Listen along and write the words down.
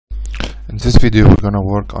In this video we're gonna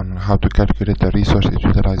work on how to calculate the resource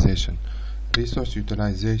utilization. Resource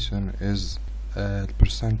utilization is a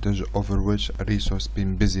percentage over which a resource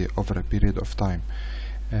being busy over a period of time.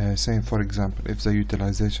 Saying for example, if the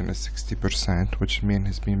utilization is 60%, which means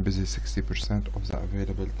he's been busy 60% of the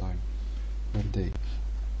available time per day.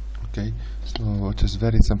 Okay, so it is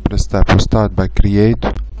very simple step. We start by create.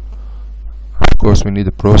 Of course we need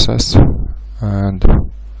a process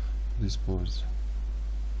and dispose.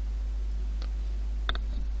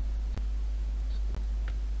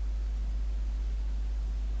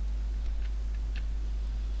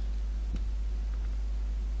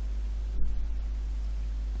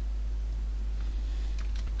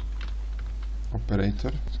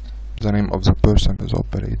 Operator, the name of the person is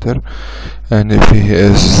operator, and if he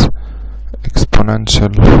is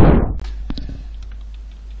exponential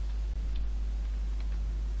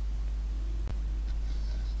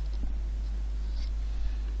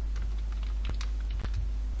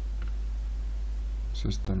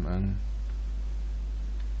system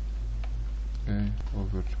n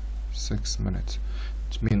over 6 minutes,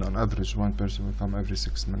 which means on average one person will come every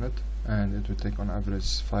 6 minutes, and it will take on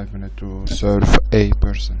average 5 minutes to serve a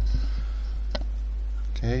person.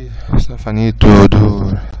 Okay, so if I need to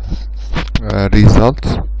do result,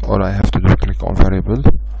 all I have to do click on variable,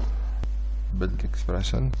 build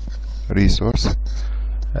expression, resource,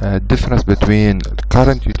 difference between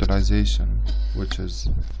current utilization, which is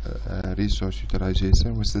resource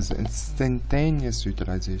utilization, which is instantaneous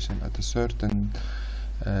utilization at a certain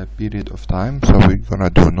period of time. So we're gonna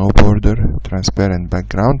do no border, transparent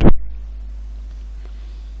background.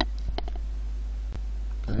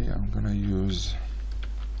 Okay, I'm gonna use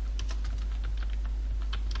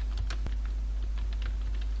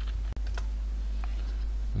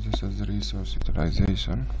this is the resource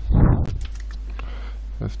utilization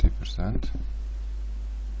 50%.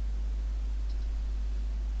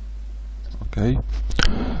 Okay,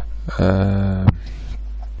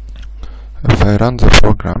 if I run the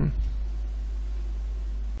program,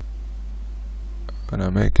 I'm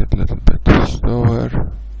gonna make it a little bit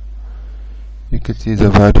slower. You can see the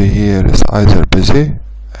value here is either busy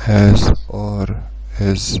as or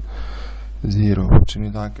is 0, which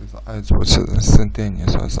means like it's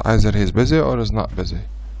instantaneous. So it's either he's busy or is not busy.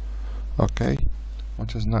 Okay,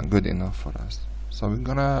 which is not good enough for us. So we're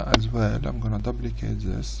gonna I'm gonna duplicate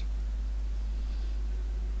this,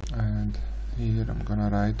 and here I'm gonna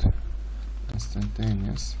write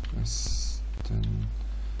instantaneous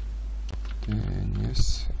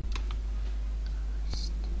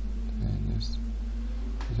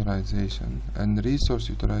utilization and resource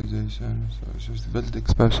utilization. So it's just build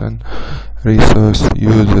expression, resource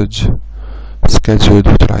usage, scheduled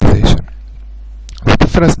utilization. The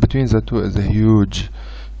difference between the two is huge,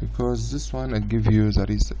 because this one it gives you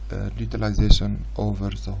the utilization over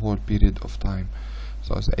the whole period of time.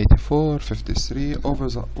 So it's 84, 53 over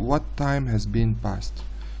what time has been passed.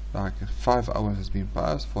 Like 5 hours has been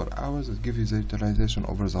passed, 4 hours, it gives you the utilization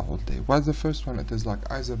over the whole day. While the first one, it is like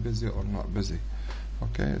either busy or not busy.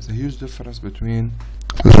 Okay, it's a huge difference between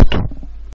the two.